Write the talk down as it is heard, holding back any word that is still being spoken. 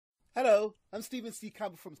Hello, I'm Stephen C.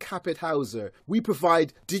 Campbell from Capit Hauser. We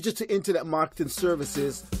provide digital internet marketing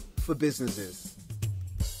services for businesses.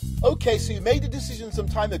 Okay, so you made a decision some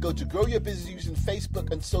time ago to grow your business using Facebook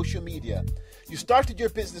and social media. You started your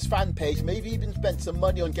business fan page, maybe even spent some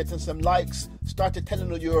money on getting some likes, started telling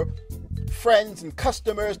all your friends and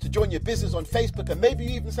customers to join your business on Facebook, and maybe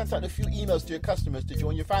you even sent out a few emails to your customers to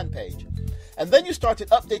join your fan page. And then you started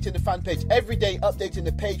updating the fan page every day, updating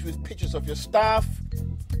the page with pictures of your staff,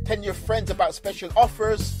 telling your friends about special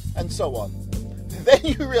offers, and so on. Then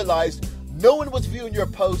you realized no one was viewing your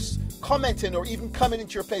posts, commenting, or even coming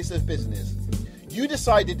into your place of business. You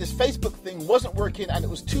decided this Facebook thing wasn't working and it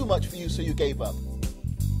was too much for you, so you gave up.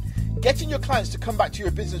 Getting your clients to come back to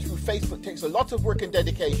your business through Facebook takes a lot of work and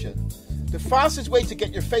dedication. The fastest way to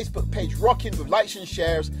get your Facebook page rocking with likes and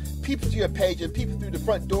shares, people to your page, and people through the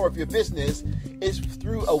front door of your business is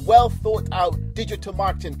through a well thought out digital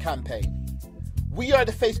marketing campaign. We are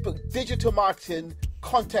the Facebook digital marketing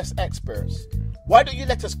contest experts. Why don't you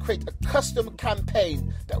let us create a custom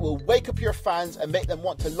campaign that will wake up your fans and make them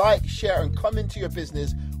want to like, share, and come into your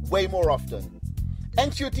business way more often?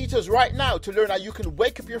 Enter your details right now to learn how you can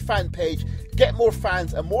wake up your fan page, get more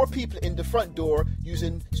fans and more people in the front door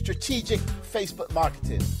using strategic Facebook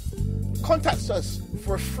marketing. Contact us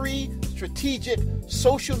for free strategic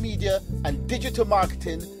social media and digital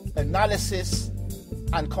marketing analysis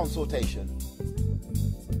and consultation.